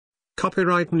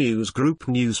Copyright News Group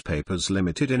Newspapers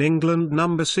Limited in England,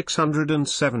 number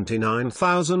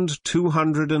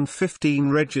 679,215,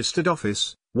 registered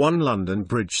office, 1 London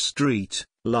Bridge Street,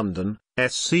 London,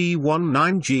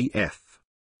 SC19GF.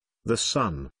 The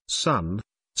Sun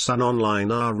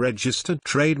Online are registered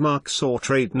trademarks or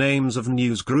trade names of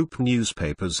News Group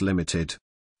Newspapers Limited.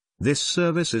 This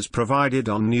service is provided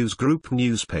on News Group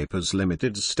Newspapers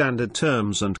Limited's standard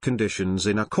terms and conditions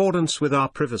in accordance with our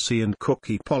privacy and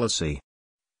cookie policy.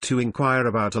 To inquire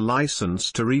about a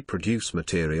license to reproduce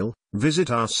material, visit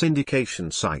our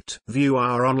syndication site. View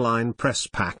our online press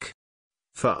pack.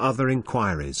 For other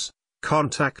inquiries,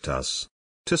 contact us.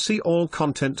 To see all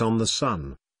content on The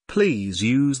Sun, please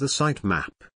use the site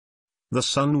map. The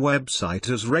Sun website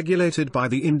is regulated by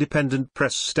the Independent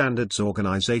Press Standards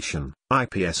Organization,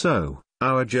 IPSO.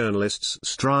 Our journalists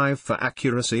strive for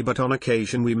accuracy, but on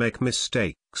occasion we make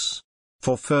mistakes.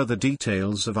 For further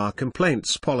details of our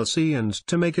complaints policy and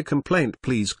to make a complaint,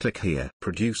 please click here.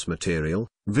 Produce material,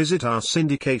 visit our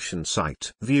syndication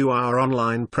site. View our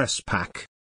online press pack.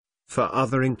 For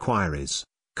other inquiries,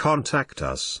 contact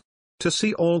us. To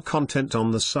see all content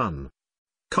on The Sun.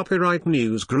 Copyright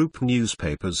News Group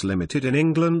Newspapers Limited in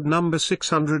England, number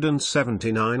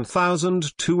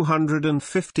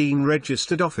 679,215,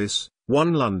 registered office,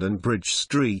 1 London Bridge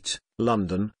Street,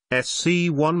 London,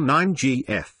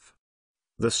 SC19GF.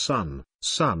 The Sun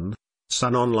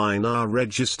Online are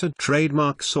registered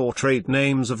trademarks or trade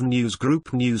names of News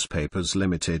Group Newspapers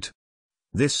Limited.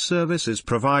 This service is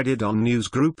provided on News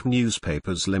Group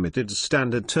Newspapers Limited's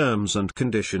standard terms and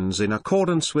conditions in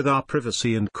accordance with our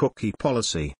privacy and cookie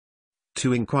policy.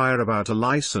 To inquire about a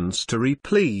license to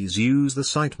please use the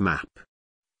site map.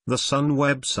 The Sun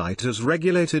website is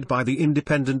regulated by the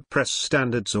Independent Press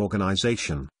Standards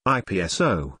Organization,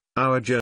 IPSO. Our